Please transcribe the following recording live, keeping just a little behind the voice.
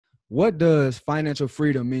What does financial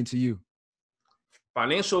freedom mean to you?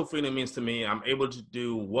 Financial freedom means to me I'm able to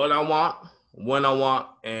do what I want, when I want,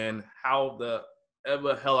 and how the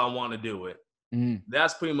ever hell I want to do it. Mm,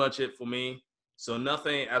 That's pretty much it for me. So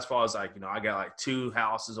nothing as far as like, I got like 2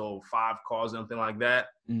 houses or 5 cars, anything like that.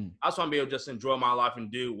 mm. I just want to be able to just enjoy my life and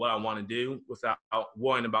do what I want to do without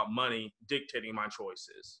worrying about money dictating my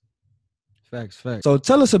choices. Facts, facts. So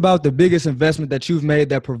tell us about the biggest investment that you've made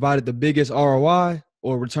that provided the biggest ROI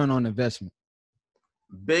or return on investment.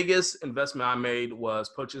 Biggest investment I made was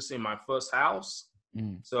purchasing my first house.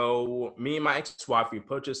 Mm, So me and my ex-wife, we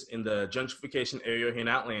purchased in the gentrification area here in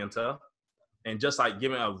Atlanta. And just like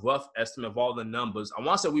giving a rough estimate of all the numbers, I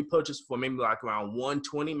want to say we purchased for maybe like around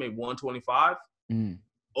 120, maybe 125. mm.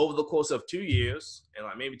 Over the course of 2 years and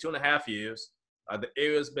like maybe 2.5 years, the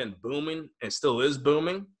area's been booming and still is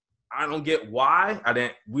booming. I don't get why.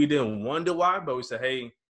 We didn't wonder why, but we said,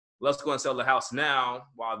 hey, let's go and sell the house now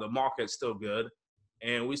while the market's still good.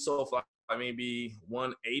 And we sold for like maybe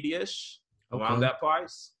 180-ish, around Okay. that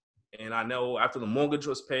price. And I know after the mortgage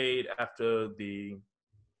was paid, after the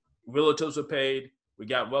realtors were paid, we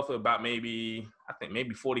got roughly about maybe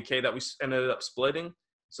 40K that we ended up splitting.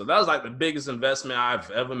 So that was like the biggest investment I've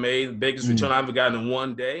ever made, the biggest Mm, return I've ever gotten in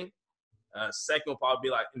one day. Second will probably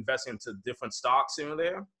be like investing into different stocks here and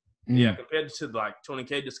there. But yeah, mm. compared to like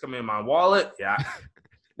 20K just coming in my wallet, yeah,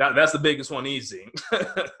 that's the biggest one, easy.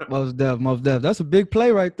 Most def, most def. That's a big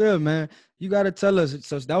play right there, man. You got to tell us.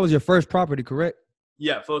 So that was your first property, correct?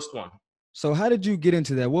 Yeah, first one. So how did you get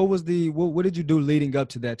into that? What did you do leading up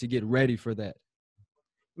to that to get ready for that?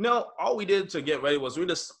 No, all we did to get ready was we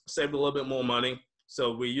just saved a little bit more money.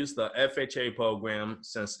 So we used the FHA program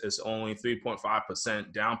since it's only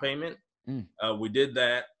 3.5% down payment. Mm, We did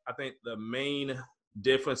that. I think the main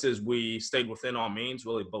difference is we stayed within our means,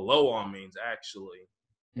 really below our means, actually.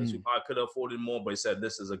 Because we mm. probably could have afforded more, but he said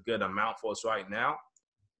this is a good amount for us right now.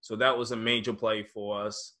 So that was a major play for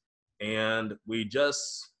us. And we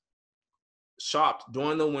just shopped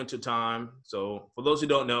during the winter time. So for those who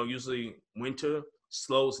don't know, usually winter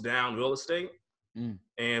slows down real estate. Mm.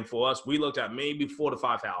 And for us, we looked at maybe 4 to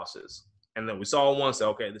 5 houses. And then we saw one, said,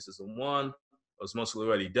 okay, this is the one. It was mostly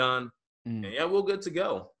already done. Mm. And yeah, we're good to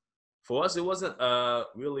go. For us, it wasn't a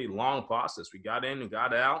really long process. We got in and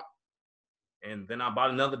got out. And then I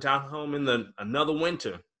bought another townhome in another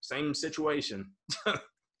winter. Same situation.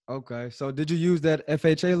 Okay. So did you use that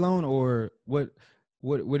FHA loan or what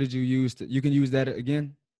did you use you can use that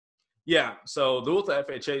again? Yeah. So the rule with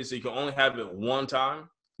the FHA is you can only have it one time.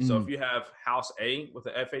 So if Mm, you have house A with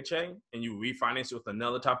the FHA and you refinance it with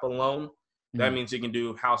another type of loan, that mm. means you can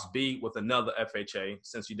do house B with another FHA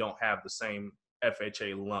since you don't have the same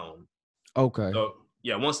FHA loan. Okay. So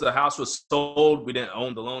yeah, once the house was sold, we didn't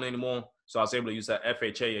own the loan anymore. So I was able to use that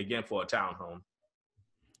FHA again for a townhome.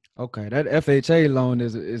 Okay. That FHA loan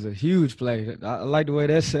is a huge play. I like the way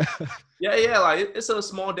that sounds. Yeah, like it's a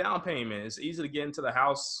small down payment. It's easy to get into the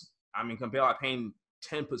house. I mean, compared to like paying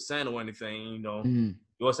 10% or anything, Mm.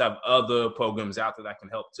 you also have other programs out there that can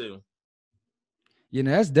help too. You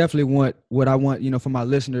know, that's definitely what I want, for my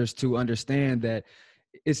listeners to understand that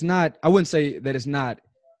it's not, I wouldn't say that it's not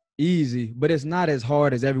easy, but it's not as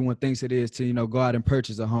hard as everyone thinks it is to, go out and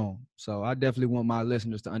purchase a home. So I definitely want my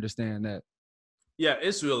listeners to understand that. Yeah,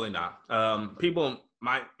 it's really not. People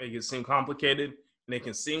might make it seem complicated, and it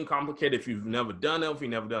can seem complicated if you've never done it, if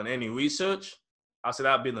you've never done any research. I said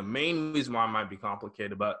that'd be the main reason why it might be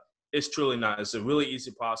complicated, but it's truly not. It's a really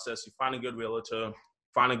easy process. You find a good realtor,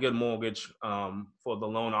 find a good mortgage for the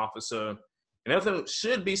loan officer, and everything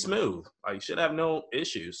should be smooth. Like, you should have no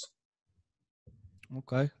issues.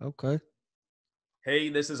 Okay. Okay. Hey,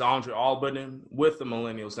 this is Andre Albritton with the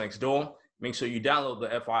Millennials Next Door. Make sure you download the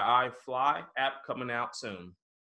FYI Fly app coming out soon.